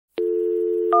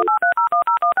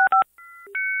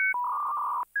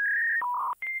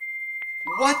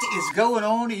What is going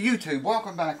on to YouTube?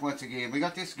 Welcome back once again. We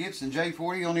got this Gibson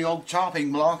J40 on the old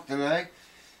chopping block today.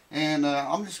 And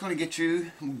I'm just going to get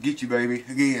you baby,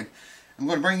 again. I'm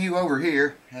going to bring you over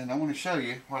here and I want to show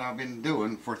you what I've been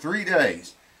doing for 3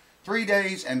 days. 3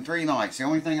 days and 3 nights. The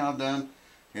only thing I've done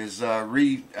is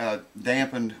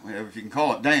dampened, if you can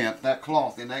call it damp. That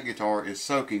cloth in that guitar is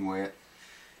soaking wet.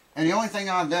 And the only thing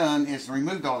I've done is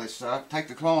removed all this stuff, take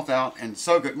the cloth out and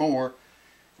soak it more.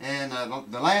 And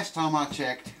the last time I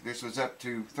checked, this was up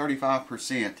to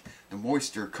 35%. The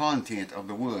moisture content of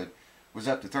the wood was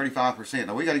up to 35%.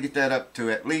 Now we got to get that up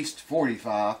to at least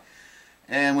 45.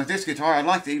 And with this guitar, I'd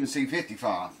like to even see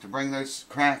 55 to bring those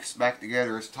cracks back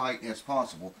together as tight as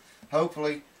possible.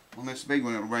 Hopefully, on this big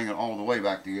one, it'll bring it all the way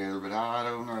back together. But I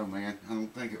don't know, man. I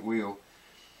don't think it will.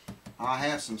 I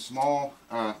have some small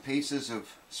pieces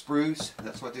of spruce.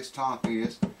 That's what this top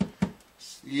is.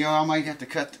 You know, I might have to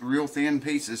cut real thin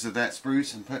pieces of that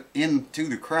spruce and put into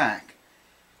the crack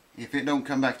if it don't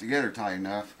come back together tight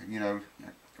enough, you know,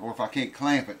 or if I can't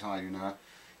clamp it tight enough.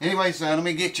 Anyways, let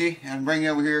me get you and bring you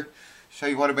over here, show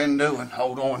you what I've been doing.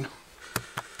 Hold on.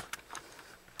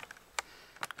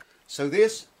 So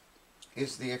this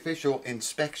is the official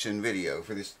inspection video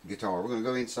for this guitar. We're going to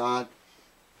go inside,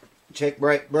 check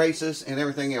braces and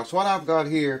everything else. What I've got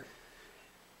here,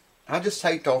 I just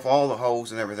taped off all the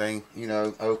holes and everything, you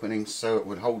know, openings, so it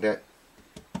would hold that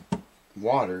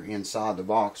water inside the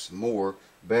box more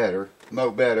better.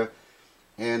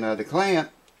 And the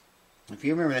clamp, if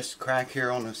you remember this crack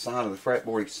here on the side of the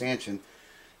fretboard extension,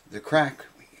 the crack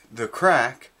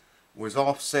was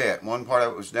offset. One part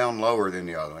of it was down lower than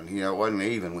the other one. You know, it wasn't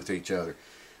even with each other.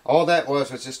 All that was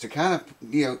just to kind of,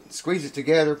 you know, squeeze it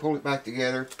together, pull it back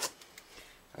together.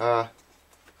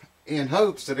 In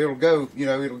hopes that it'll go, you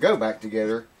know, it'll go back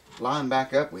together, line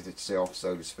back up with itself,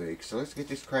 so to speak. So let's get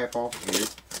this crap off here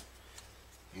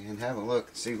and have a look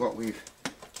and see what we're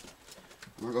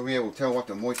going to be able to tell what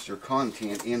the moisture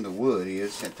content in the wood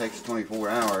is. It takes 24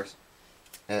 hours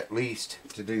at least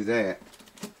to do that.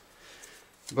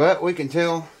 But we can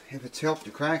tell if it's helped the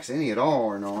cracks any at all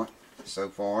or not so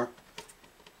far.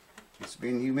 It's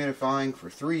been humidifying for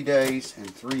 3 days and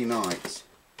 3 nights.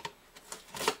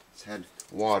 It's had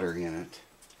water in it,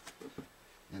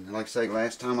 and like I say,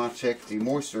 last time I checked the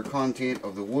moisture content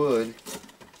of the wood,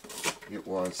 it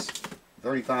was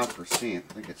 35%. I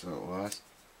think that's what it was.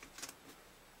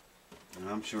 And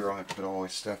I'm sure I'll have to put all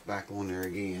this stuff back on there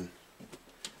again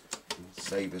and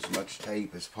save as much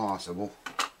tape as possible.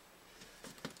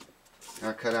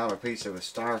 I cut out a piece of a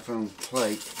styrofoam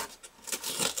plate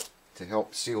to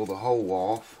help seal the hole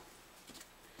off.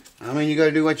 I mean, you got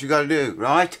to do what you got to do,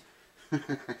 right?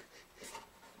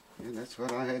 And that's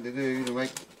what I had to do to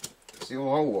seal the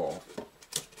hole off.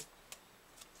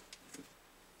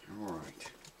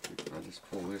 Alright, if I just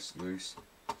pull this loose,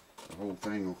 the whole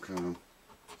thing will come.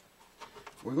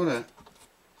 We're going to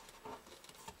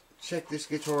check this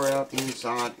guitar out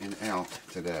inside and out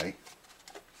today.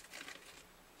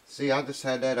 See, I just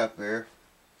had that up there.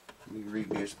 Let me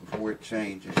read this before it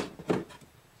changes.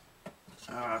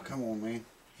 Ah, come on, man.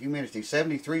 Humidity,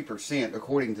 73%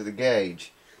 according to the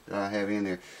gauge that I have in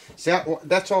there. See,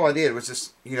 that's all I did was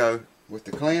just, you know, with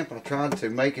the clamp, I tried to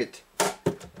make it,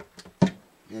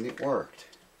 and it worked.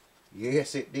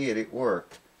 Yes, it did. It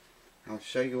worked. I'll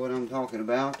show you what I'm talking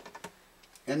about.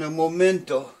 And the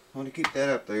momento, I want to keep that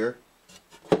up there.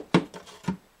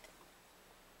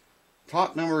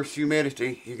 Top number is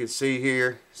humidity. You can see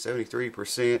here,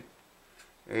 73%.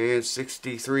 And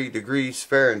 63 degrees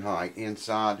Fahrenheit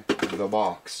inside the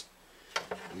box.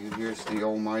 And here's the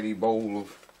almighty bowl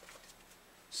of...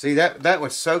 See, that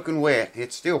was soaking wet.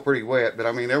 It's still pretty wet, but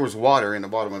I mean, there was water in the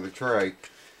bottom of the tray.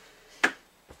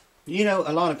 You know,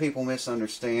 a lot of people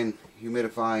misunderstand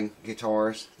humidifying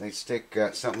guitars. They stick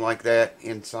something like that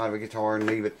inside of a guitar and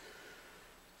leave it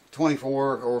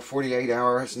 24 or 48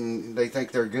 hours and they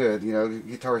think they're good. You know, the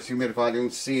guitar's humidified, they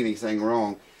don't see anything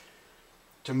wrong.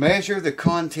 To measure the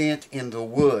content in the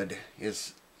wood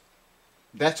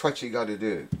that's what you got to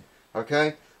do.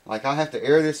 Okay? Like, I have to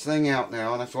air this thing out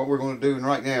now, and that's what we're going to do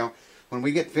right now. When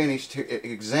we get finished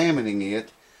examining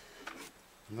it,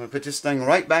 I'm going to put this thing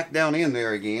right back down in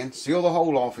there again, seal the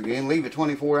hole off again, leave it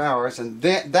 24 hours, and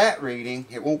that reading,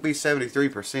 it won't be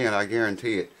 73%, I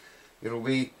guarantee it. It'll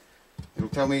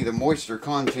tell me the moisture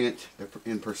content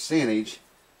in percentage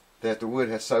that the wood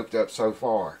has soaked up so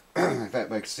far, if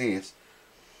that makes sense.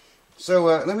 So,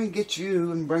 let me get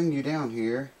you and bring you down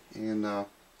here, and,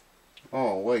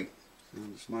 oh, wait.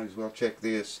 I just might as well check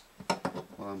this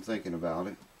while I'm thinking about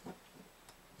it.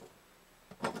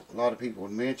 A lot of people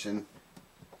would mention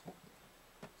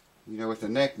you know, with the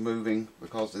neck moving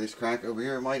because of this crack over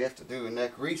here, I might have to do a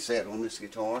neck reset on this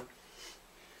guitar.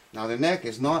 Now the neck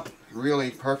is not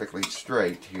really perfectly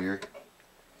straight here,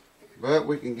 but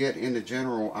we can get in the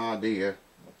general idea.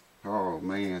 Oh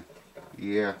man,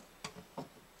 yeah,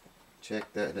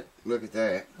 check that, look at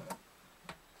that.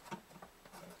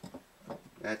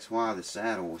 That's why the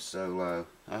saddle was so low.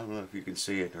 I don't know if you can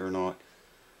see it or not.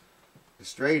 The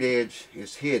straight edge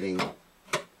is hitting.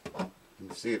 You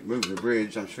can see it move the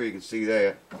bridge. I'm sure you can see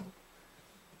that.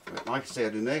 But like I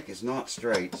said, the neck is not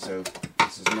straight, so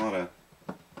this is not a...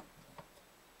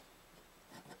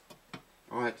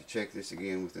 I'll have to check this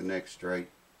again with the neck straight.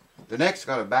 The neck's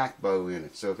got a back bow in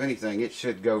it, so if anything, it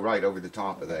should go right over the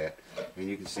top of that. And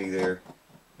you can see there,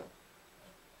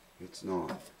 it's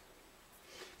not.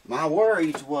 My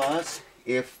worries was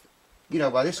if, you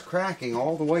know, by this cracking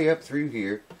all the way up through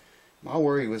here, my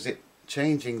worry was it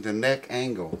changing the neck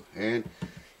angle, and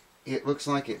it looks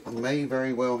like it may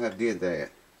very well have did that.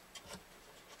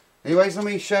 Anyways, let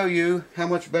me show you how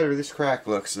much better this crack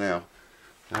looks now.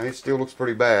 Now it still looks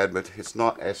pretty bad, but it's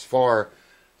not as far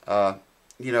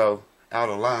you know, out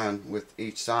of line with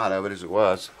each side of it as it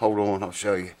was. Hold on, I'll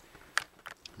show you.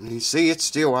 And you see it's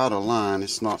still out of line.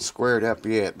 It's not squared up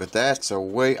yet, but that's a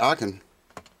way I can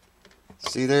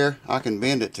see there, I can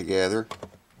bend it together.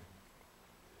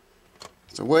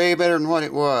 It's way better than what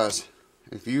it was.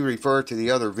 If you refer to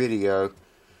the other video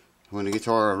when the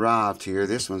guitar arrived here,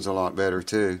 this one's a lot better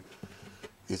too.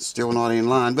 It's still not in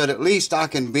line, but at least I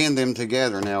can bend them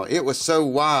together now. It was so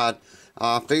wide,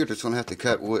 I figured it's going to have to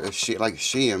cut wood, like a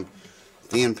shim,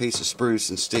 thin piece of spruce,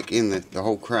 and stick in the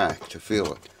whole crack to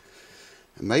fill it.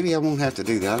 And maybe I won't have to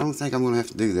do that. I don't think I'm going to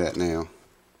have to do that now.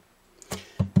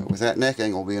 But with that neck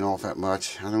angle being off that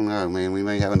much, I don't know, man. We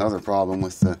may have another problem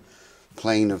with the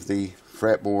plane of the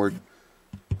fretboard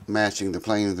matching the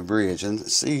plane of the bridge. And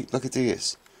see, look at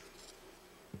this.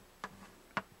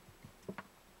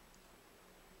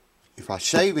 If I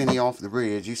shave any off the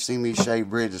bridge, you've seen me shave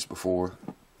bridges before.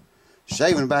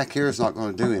 Shaving back here is not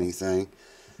going to do anything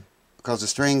because the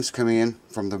strings come in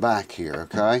from the back here,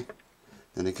 okay?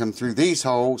 And they come through these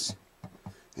holes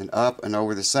and up and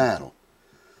over the saddle.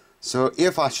 So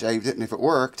if I shaved it and if it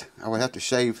worked, I would have to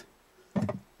shave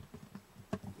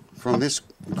from this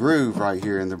groove right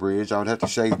here in the bridge. I would have to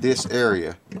shave this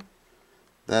area.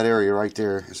 That area right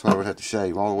there is what I would have to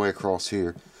shave all the way across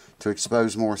here to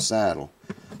expose more saddle.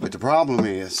 But the problem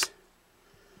is,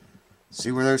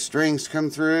 see where those strings come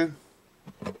through?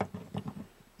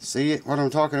 See it? What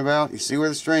I'm talking about? You see where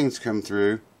the strings come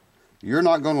through? You're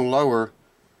not going to lower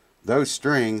those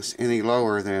strings any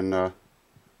lower than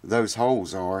those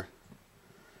holes are.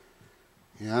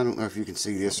 Yeah, I don't know if you can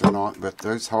see this or not, but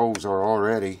those holes are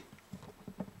already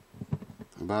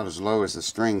about as low as the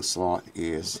string slot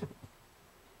is.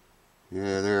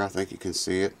 Yeah, there, I think you can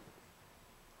see it.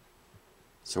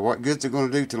 So what good's it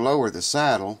going to do to lower the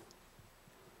saddle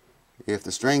if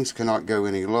the strings cannot go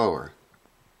any lower?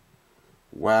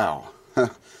 Wow.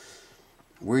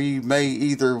 We may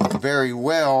either very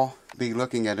well be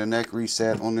looking at a neck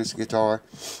reset on this guitar,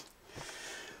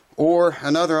 or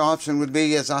another option would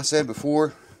be, as I said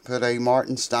before, put a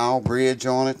Martin style bridge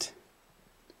on it.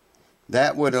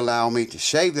 That would allow me to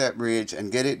shave that bridge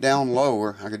and get it down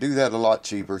lower. I could do that a lot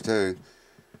cheaper too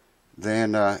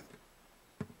than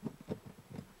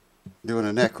doing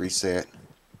a neck reset.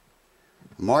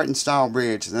 Martin style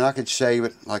bridge, then I could shave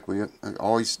it like we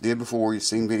always did before. You've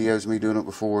seen videos of me doing it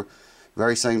before.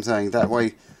 Very same thing. That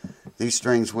way these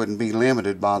strings wouldn't be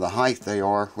limited by the height they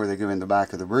are where they go in the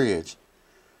back of the bridge.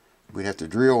 We'd have to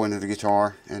drill into the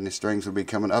guitar and the strings would be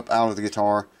coming up out of the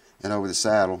guitar and over the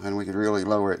saddle, and we could really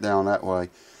lower it down that way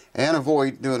and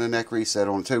avoid doing a neck reset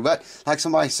on it too. But like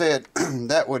somebody said,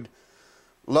 that would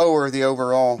lower the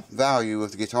overall value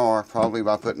of the guitar probably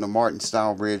by putting a Martin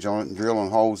style bridge on it and drilling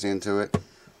holes into it.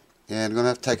 And we're going to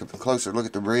have to take a closer look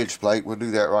at the bridge plate. We'll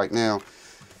do that right now.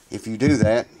 If you do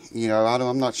that, you know,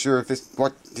 I'm not sure if it's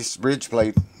what this bridge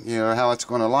plate, you know, how it's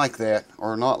going to like that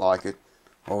or not like it.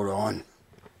 Hold on.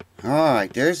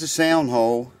 Alright, there's the sound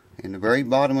hole in the very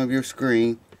bottom of your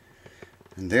screen.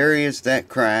 And there is that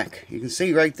crack. You can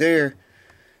see right there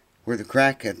where the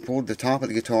crack had pulled the top of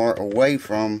the guitar away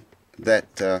from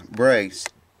that brace.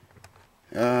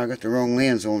 I got the wrong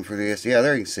lens on for this. Yeah,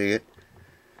 there you can see it.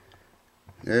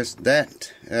 There's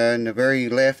that in the very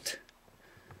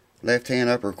left-hand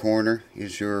upper corner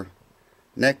is your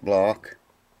neck block.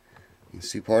 You can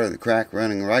see part of the crack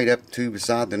running right up to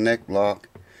beside the neck block,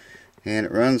 and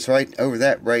it runs right over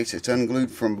that brace. It's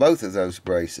unglued from both of those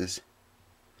braces,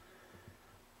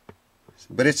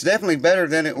 but it's definitely better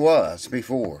than it was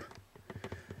before.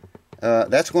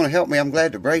 That's going to help me. I'm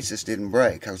glad the braces didn't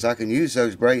break, because I can use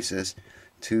those braces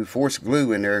to force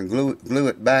glue in there and glue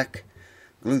it back,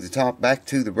 glue the top back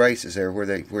to the braces there where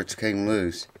it came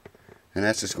loose, and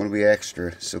that's just going to be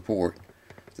extra support.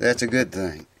 So that's a good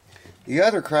thing. The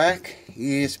other crack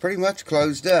is pretty much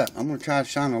closed up. I'm going to try to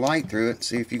shine a light through it and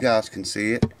see if you guys can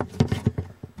see it.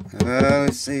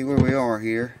 Let's see where we are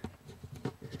here.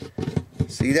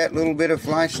 See that little bit of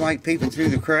flashlight peeping through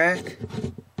the crack?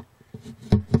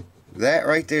 That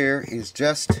right there is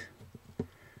just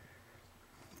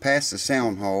past the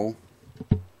sound hole.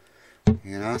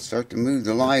 And I start to move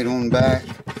the light on back.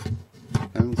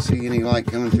 I don't see any light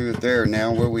coming through it there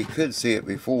now where we could see it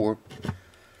before.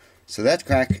 So that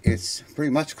crack is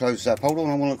pretty much closed up. Hold on,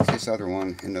 I want to look at this other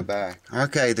one in the back.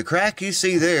 Okay, the crack you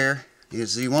see there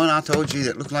is the one I told you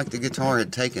that looked like the guitar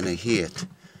had taken a hit.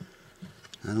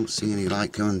 I don't see any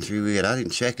light coming through it. I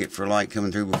didn't check it for light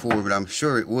coming through before, but I'm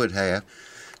sure it would have.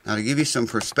 Now to give you some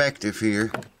perspective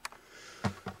here,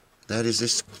 that is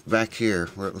this back here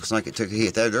where it looks like it took a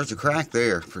hit. There's a crack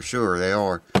there for sure, they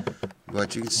are.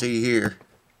 But you can see here,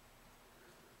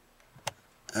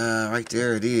 right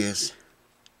there it is.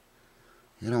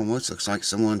 It almost looks like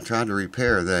someone tried to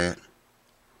repair that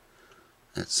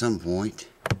at some point.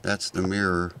 That's the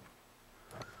mirror.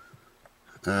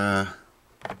 There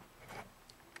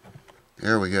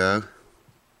we go.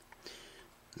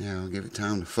 Now I'll give it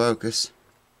time to focus.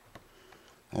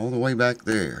 All the way back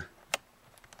there.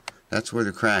 That's where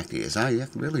the crack is. I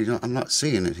really don't, I'm not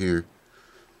seeing it here.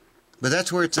 But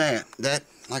that's where it's at. That,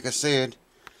 like I said,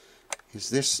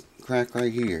 is this crack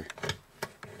right here.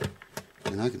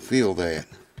 And I can feel that.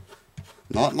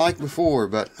 Not like before,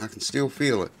 but I can still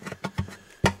feel it.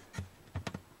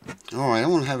 Alright, I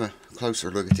want to have a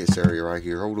closer look at this area right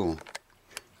here. Hold on.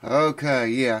 Okay,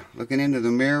 yeah. Looking into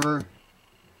the mirror.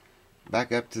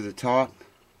 Back up to the top.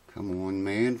 Come on,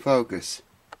 man. Focus.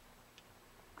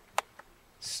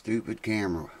 Stupid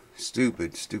camera.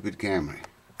 Stupid camera.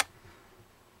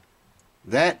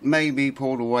 That may be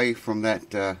pulled away from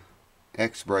that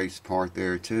X-brace part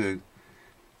there, too.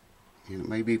 And it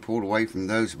may be pulled away from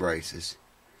those braces.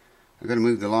 I've got to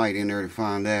move the light in there to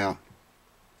find out.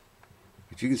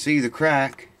 But you can see the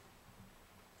crack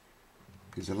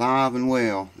is alive and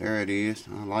well. There it is.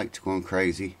 My light's going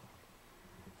crazy.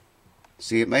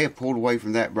 See, it may have pulled away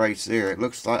from that brace there. It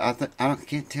looks like, I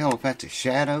can't tell if that's a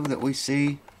shadow that we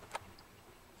see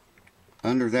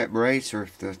under that brace or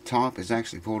if the top is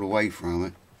actually pulled away from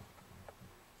it.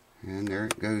 And there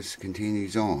it goes,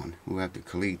 continues on. We'll have to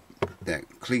cleat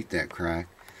that crack.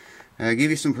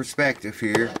 Give you some perspective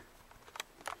here.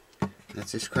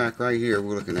 That's this crack right here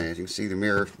we're looking at. You can see the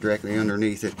mirror directly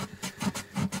underneath it.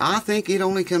 I think it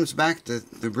only comes back to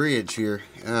the bridge here.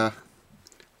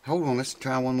 Hold on, let's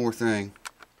try one more thing.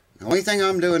 The only thing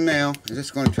I'm doing now is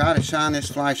just going to try to shine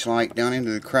this flashlight down into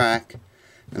the crack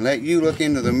and let you look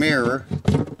into the mirror.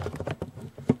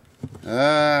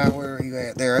 Where are you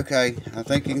at? There, okay. I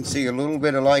think you can see a little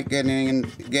bit of light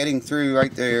getting through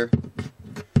right there.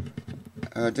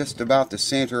 Just about the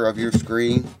center of your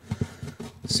screen.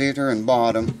 Center and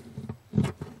bottom.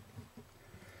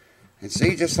 And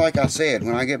see, just like I said,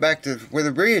 when I get back to where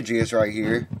the bridge is right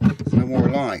here, there's no more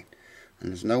light. And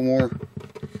there's no more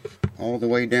all the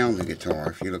way down the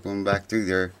guitar. If you look on back through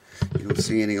there, you don't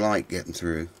see any light getting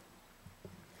through.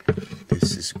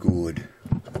 This is good.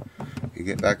 You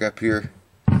get back up here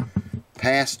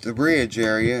past the bridge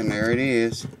area, and there it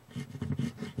is.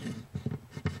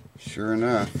 Sure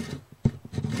enough.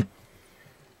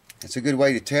 It's a good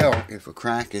way to tell if a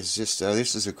crack is just,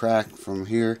 this is a crack from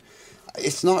here.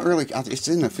 It's not really, it's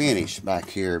in the finish back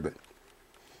here, but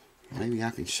maybe I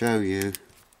can show you.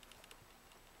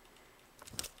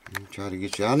 Let me try to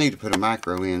get you, I need to put a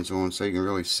macro lens on so you can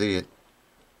really see it.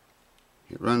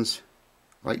 It runs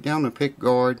right down the pick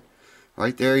guard.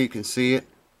 Right there you can see it.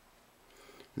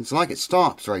 It's like it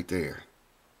stops right there.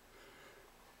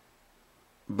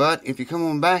 But if you come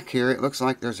on back here, it looks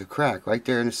like there's a crack right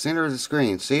there in the center of the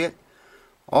screen. See it?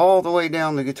 All the way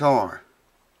down the guitar.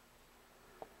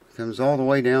 It comes all the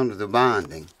way down to the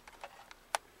binding.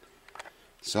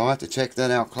 So I'll have to check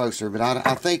that out closer. But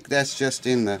I think that's just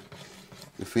in the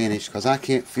finish, because I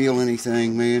can't feel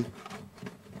anything, man.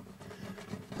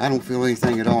 I don't feel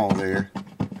anything at all there.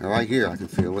 Right here I can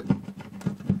feel it.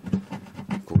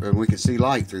 And we can see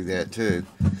light through that too.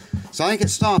 So I think it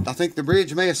stopped. I think the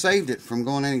bridge may have saved it from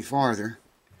going any farther.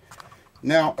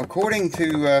 Now, according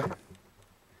to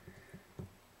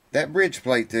that bridge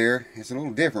plate there, it's a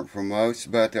little different from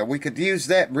most, but we could use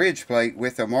that bridge plate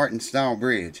with a Martin style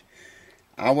bridge.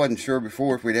 I wasn't sure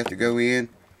before if we'd have to go in,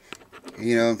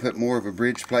 you know, and put more of a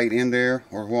bridge plate in there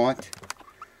or what.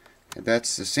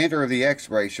 That's the center of the X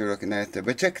brace you're looking at there.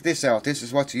 But check this out. This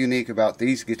is what's unique about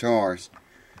these guitars.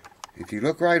 If you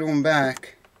look right on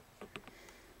back,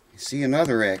 you see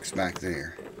another X back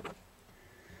there.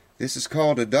 This is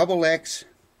called a double X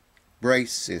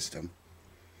brace system.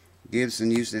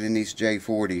 Gibson used it in these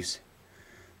J40s.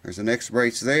 There's an X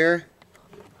brace there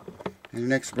and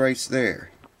an X brace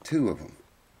there. Two of them.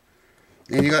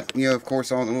 And you got, of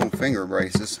course, all the little finger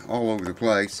braces all over the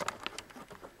place.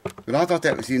 But I thought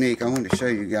that was unique. I wanted to show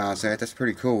you guys that. That's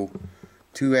pretty cool.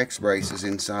 Two X braces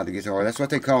inside the guitar. That's what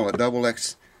they call a double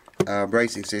X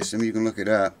bracing system. You can look it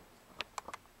up.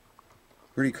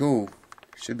 Pretty cool.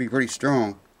 Should be pretty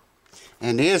strong.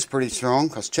 And it is pretty strong,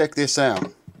 because check this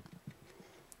out.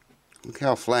 Look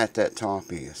how flat that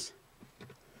top is.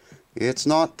 It's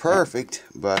not perfect,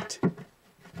 but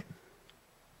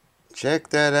check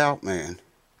that out, man.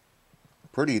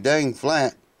 Pretty dang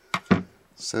flat.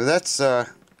 So that's the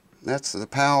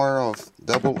power of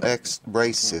double X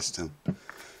brace system.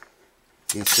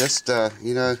 It's just, a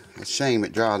shame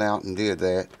it dried out and did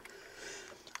that.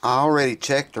 I already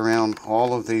checked around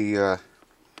all of the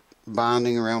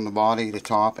binding around the body, the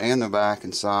top and the back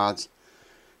and sides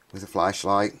with a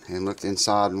flashlight, and looked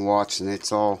inside and watched, and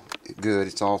it's all good.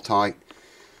 It's all tight.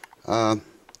 There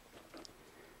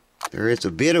is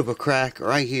a bit of a crack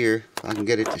right here. If I can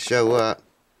get it to show up.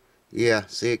 Yeah,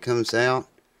 see, it comes out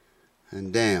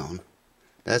and down.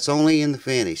 That's only in the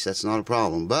finish. That's not a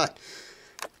problem. But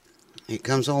it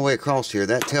comes all the way across here.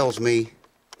 That tells me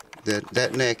that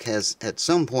that neck has at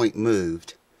some point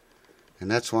moved. And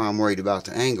that's why I'm worried about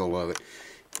the angle of it.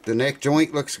 The neck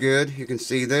joint looks good. You can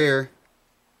see there.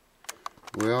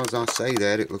 Well, as I say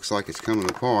that, it looks like it's coming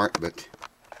apart, but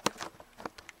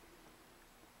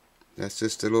that's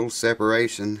just a little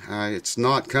separation. It's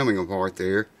not coming apart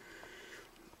there.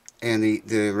 And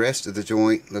the rest of the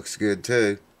joint looks good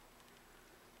too.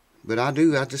 But I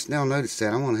just now noticed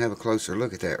that. I want to have a closer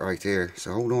look at that right there.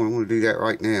 So hold on, I want to do that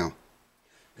right now.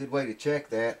 Good way to check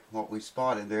that, what we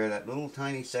spotted there, that little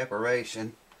tiny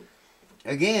separation.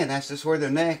 Again, that's just where the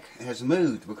neck has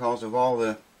moved because of all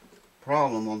the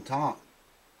problem on top.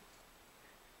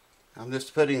 I'm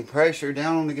just putting pressure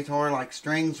down on the guitar like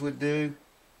strings would do.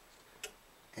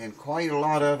 And quite a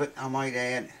lot of it, I might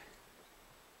add.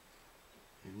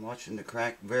 And watching the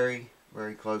crack very,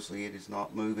 very closely. It is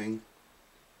not moving.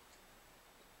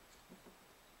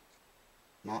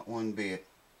 Not one bit.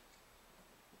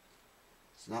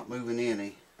 It's not moving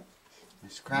any.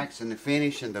 There's cracks in the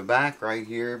finish in the back right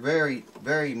here. Very,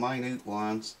 very minute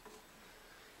ones.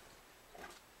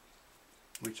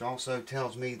 Which also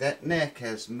tells me that neck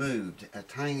has moved a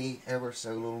tiny, ever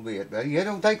so little bit. But it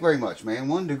don't take very much, man.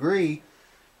 1 degree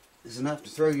is enough to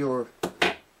throw your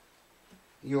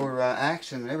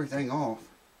action and everything off.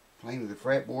 Plane of the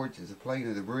fretboard to the plane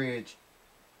of the bridge.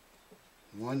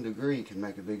 1 degree can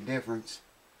make a big difference.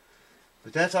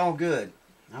 But that's all good.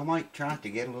 I might try to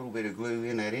get a little bit of glue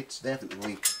in that. It's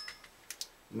definitely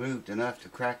moved enough to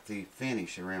crack the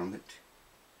finish around it.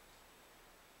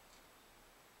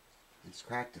 It's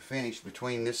cracked the finish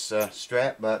between this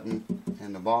strap button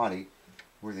and the body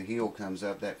where the heel comes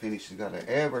up. That finish has got an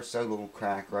ever so little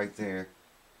crack right there.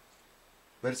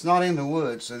 But it's not in the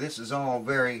wood, so this is all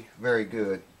very, very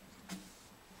good.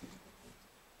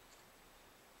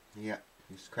 Yeah,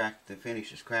 it's cracked. The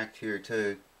finish is cracked here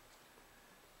too.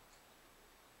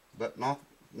 But not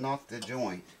the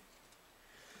joint.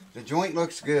 The joint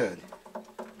looks good.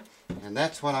 And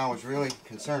that's what I was really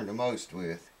concerned the most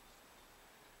with.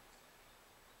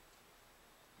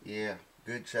 Yeah,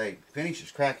 good shape. Finish is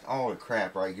cracked all the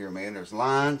crap right here, man. There's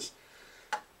lines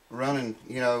running,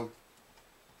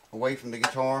 away from the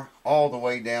guitar all the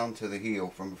way down to the heel,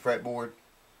 from the fretboard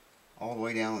all the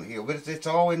way down to the heel. But it's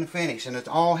all in the finish, and it's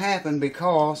all happened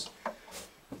because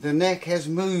the neck has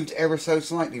moved ever so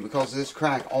slightly because of this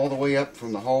crack all the way up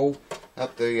from the hole,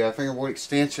 up the fingerboard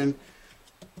extension,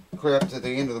 clear up to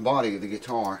the end of the body of the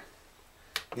guitar.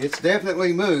 It's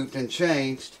definitely moved and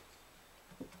changed.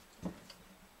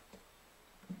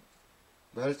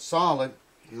 But it's solid.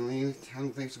 I don't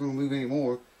think it's going to move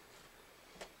anymore.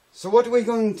 So what are we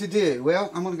going to do?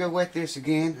 Well, I'm going to go wet this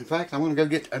again. In fact, I'm going to go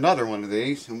get another one of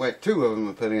these and wet 2 of them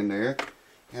and put in there.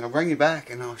 And I'll bring you back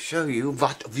and I'll show you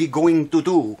what we're going to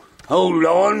do. Hold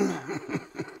on.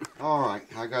 Alright,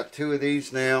 I got 2 of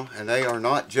these now, and they are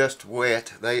not just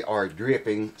wet. They are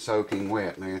dripping, soaking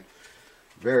wet, man.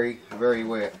 Very, very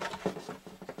wet.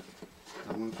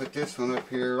 I'm going to put this one up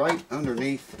here right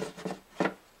underneath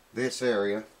this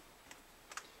area,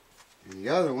 and the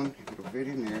other one, if it'll fit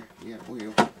in there, yeah it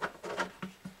will,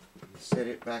 set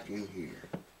it back in here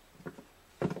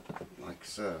like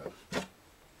so.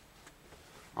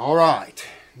 Alright,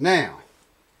 Now,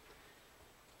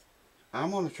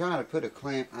 I'm going to try to put a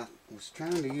clamp. I was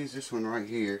trying to use this one right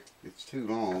here. It's too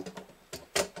long.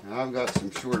 Now, I've got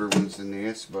some shorter ones than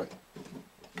this, but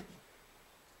I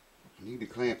need to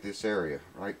clamp this area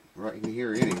right in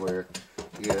here anywhere.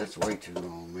 Yeah, that's way too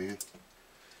long, man.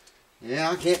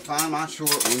 Yeah, I can't find my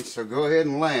short ones, so go ahead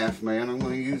and laugh, man. I'm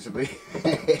going to use a big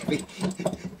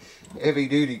heavy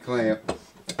duty clamp.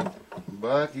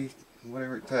 But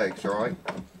whatever it takes, right?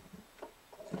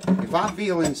 If I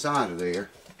feel inside of there,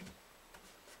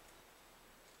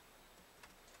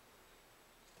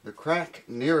 the crack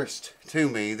nearest to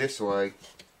me this way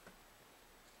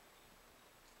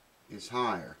is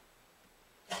higher,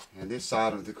 and this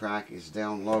side of the crack is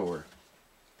down lower.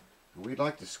 We'd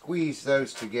like to squeeze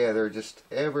those together just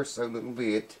ever so little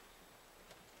bit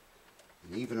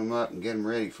and even them up and get them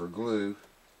ready for glue.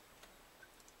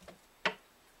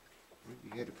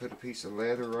 You had to put a piece of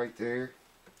leather right there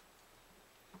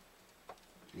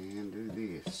and do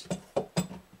this.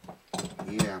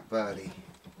 Yeah, buddy.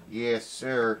 Yes,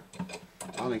 sir.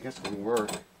 I think that's going to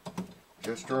work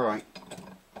just right.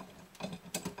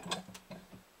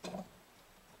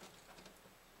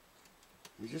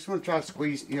 You just want to try to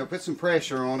squeeze, put some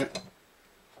pressure on it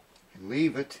and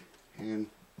leave it and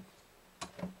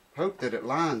hope that it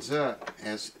lines up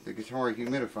as the guitar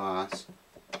humidifies.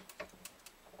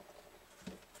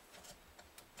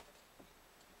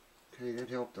 Okay, that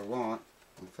helped a lot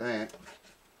with that.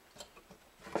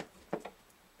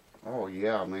 Oh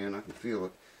yeah, man, I can feel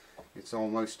it. It's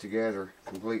almost together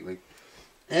completely.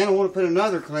 And I want to put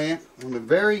another clamp on the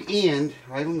very end,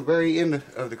 right on the very end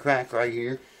of the crack right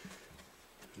here.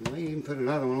 I may even put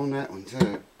another one on that one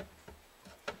too.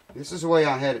 This is the way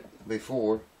I had it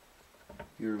before, if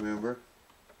you remember.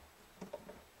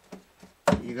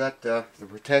 You got the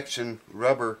protection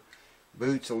rubber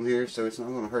boots on here, so it's not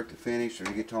going to hurt the finish or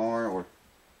the guitar or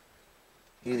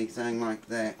anything like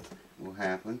that will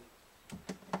happen.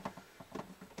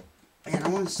 And I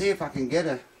want to see if I can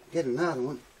get another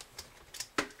one.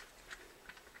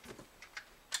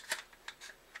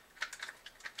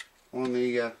 On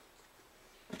the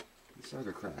this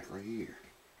other crack right here.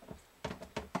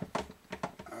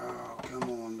 Oh, come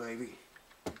on, baby.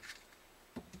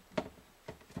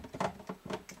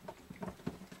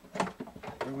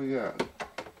 There we go. I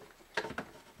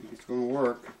think it's going to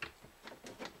work.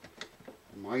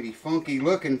 A mighty funky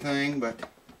looking thing, but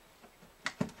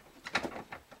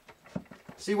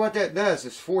see what that does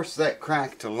is force that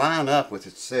crack to line up with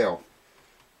itself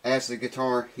as the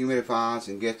guitar humidifies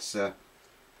and gets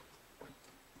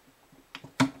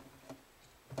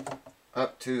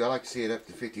up to, I like to see it up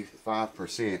to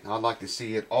 55%. I'd like to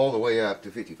see it all the way up to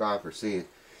 55%.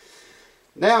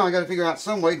 Now I got to figure out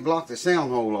some way to block the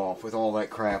sound hole off with all that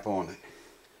crap on it.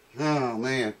 Oh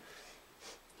man,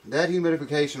 that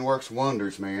humidification works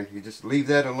wonders, man. You just leave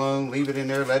that alone, leave it in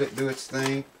there, let it do its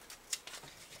thing.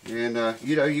 And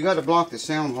you got to block the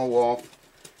sound hole off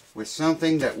with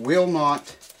something that will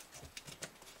not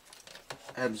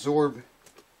absorb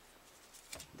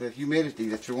the humidity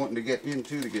that you're wanting to get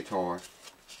into the guitar.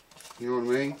 You know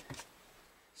what I mean?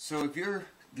 So if your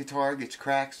guitar gets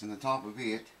cracks in the top of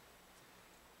it,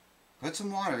 put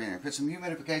some water in it, put some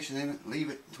humidification in it, leave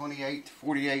it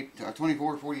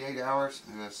 24 to 48 hours,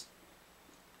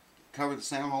 cover the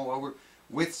sound hole over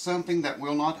with something that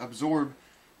will not absorb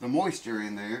the moisture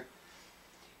in there.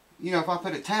 If I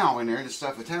put a towel in there, just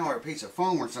stuff a towel or a piece of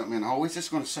foam or something in the hole, it's just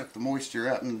going to suck the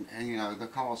moisture up and the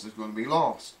cause is going to be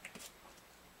lost.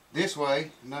 This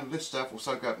way, none of this stuff will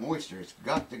soak up moisture. It's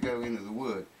got to go into the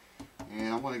wood.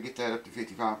 And I want to get that up to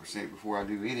 55% before I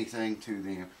do anything to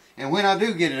them. And when I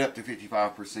do get it up to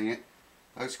 55%,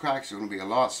 those cracks are going to be a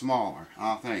lot smaller,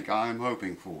 I think. I'm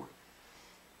hoping for.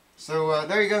 So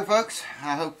there you go, folks.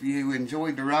 I hope you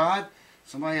enjoyed the ride.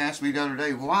 Somebody asked me the other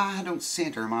day why I don't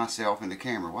center myself in the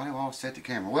camera. Why do I always set the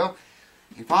camera? Well,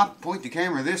 if I point the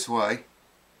camera this way,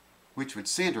 which would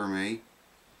center me,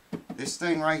 this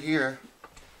thing right here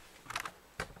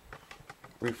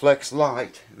reflects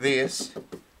light. This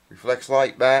reflects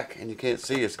light back and you can't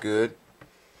see as good.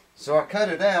 So I cut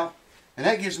it out, and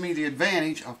that gives me the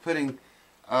advantage of putting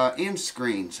end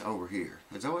screens over here.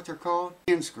 Is that what they're called?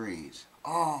 End screens.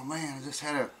 Oh man, I just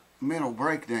had a mental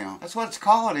breakdown. That's what it's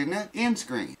called, isn't it? End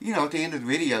screen. At the end of the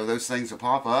video, those things will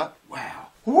pop up. Wow.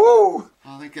 Woo!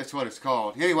 I think that's what it's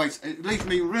called. Anyways, it leaves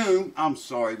me room. I'm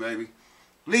sorry, baby.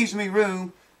 Leaves me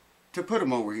room to put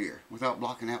them over here without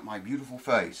blocking out my beautiful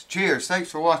face. Cheers. Thanks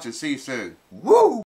for watching. See you soon. Woo!